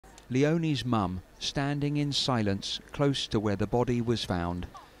Leone's mum standing in silence close to where the body was found.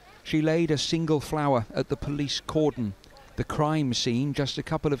 She laid a single flower at the police cordon, the crime scene just a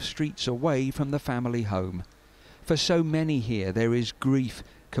couple of streets away from the family home. For so many here there is grief,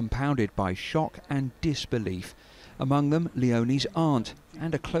 compounded by shock and disbelief. Among them, Leone's aunt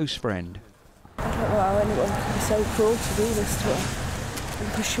and a close friend. I don't know how anyone can be so cruel to do this to her,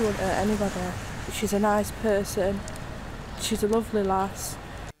 because she wouldn't hurt anybody. She's a nice person, she's a lovely lass.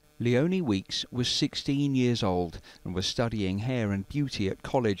 Leonne Weeks was 16 years old and was studying hair and beauty at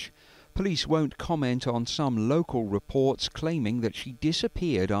college. Police won't comment on some local reports claiming that she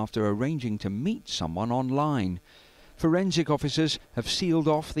disappeared after arranging to meet someone online. Forensic officers have sealed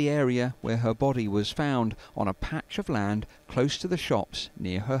off the area where her body was found on a patch of land close to the shops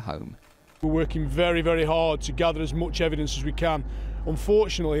near her home. We're working very, very hard to gather as much evidence as we can.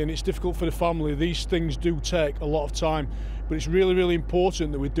 Unfortunately, and it's difficult for the family, these things do take a lot of time, but it's really, really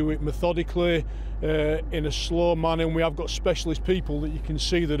important that we do it methodically, in a slow manner, and we have got specialist people that you can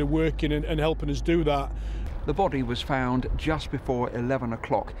see that are working and helping us do that. The body was found just before 11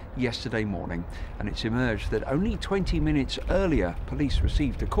 o'clock yesterday morning, and it's emerged that only 20 minutes earlier police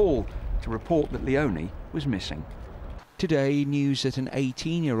received a call to report that Leonie was missing. Today, news that an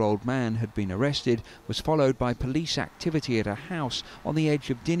 18-year-old man had been arrested was followed by police activity at a house on the edge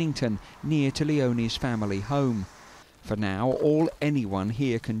of Dinnington, near to Leonie's family home. For now, all anyone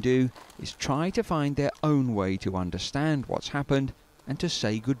here can do is try to find their own way to understand what's happened and to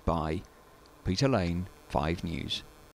say goodbye. Peter Lane, 5 News.